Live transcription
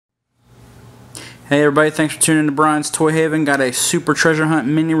Hey everybody, thanks for tuning in to Brian's Toy Haven. Got a Super Treasure Hunt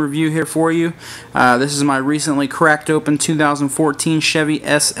mini review here for you. This is my recently cracked open 2014 Chevy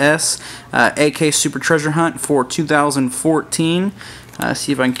SS AK Super Treasure Hunt for 2014.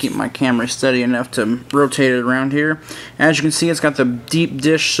 See if I can keep my camera steady enough to rotate it around here. As you can see, it's got the deep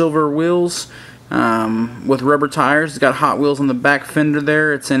dish silver wheels with rubber tires. It's got Hot Wheels on the back fender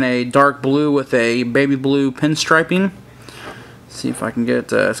there. It's in a dark blue with a baby blue pinstriping. See if I can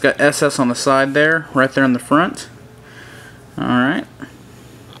get it's got SS on the side there, right there in the front. Alright.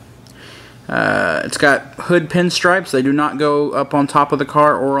 It's got hood pinstripes. They do not go up on top of the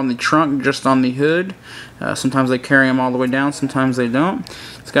car or on the trunk, just on the hood. Sometimes they carry them all the way down, sometimes they don't.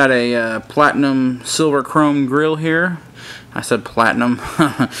 It's got a platinum silver chrome grille here. I said platinum.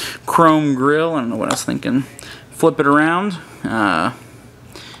 Chrome grille, I don't know what I was thinking. Flip it around.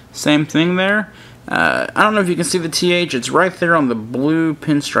 Same thing there. I don't know if you can see the TH, it's right there on the blue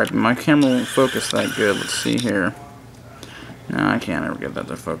pinstripe. My camera won't focus that good. Let's see here. No, I can't ever get that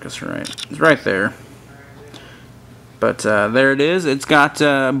to focus right. It's right there. But there it is. It's got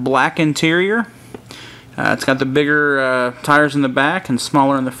black interior. It's got the bigger tires in the back and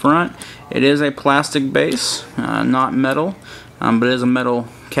smaller in the front. It is a plastic base, not metal, but it is a metal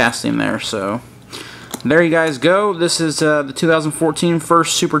casting there. So there you guys go. This is the 2014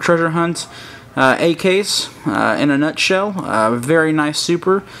 first Super Treasure Hunt AKs in a nutshell. Very nice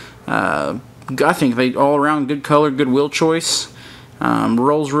Super. I think they all around good color, good wheel choice.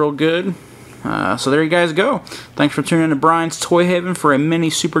 Rolls real good. So there you guys go. Thanks for tuning in to Brian's Toy Haven for a mini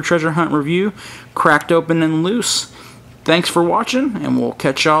Super Treasure Hunt review, cracked open and loose. Thanks for watching, and we'll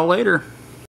catch y'all later.